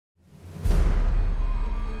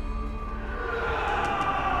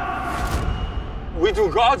We do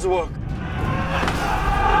God's work.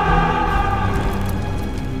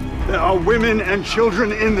 There are women and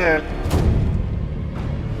children in there.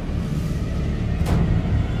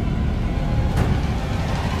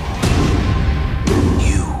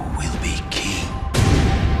 You will be king.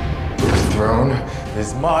 The throne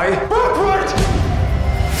is my birthright!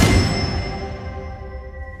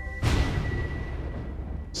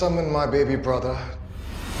 Summon my baby brother.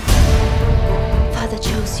 Father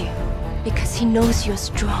chose you because he knows you're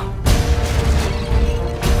strong.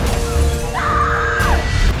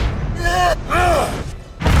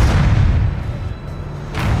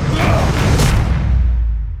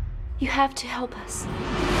 You have to help us.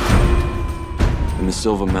 In the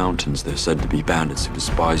Silver Mountains, they're said to be bandits who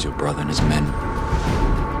despise your brother and his men.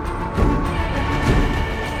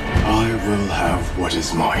 I will have what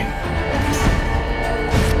is mine.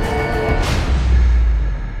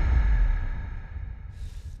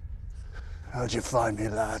 How'd you find me,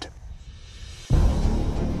 lad?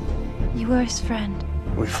 You were his friend.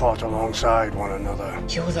 We fought alongside one another.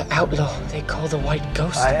 You're the outlaw they call the White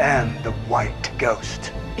Ghost. I am the White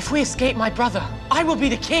Ghost. If we escape my brother, I will be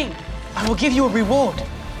the king. I will give you a reward.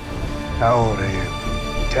 How old are you?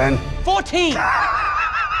 10? 14!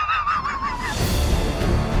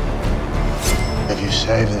 If you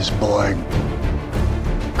save this boy,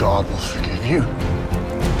 God will forgive you.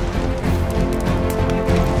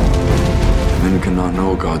 Men cannot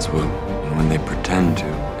know God's will, and when they pretend to,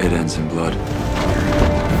 it ends in blood.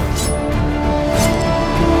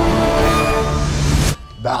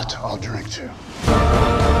 That I'll drink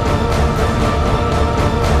to.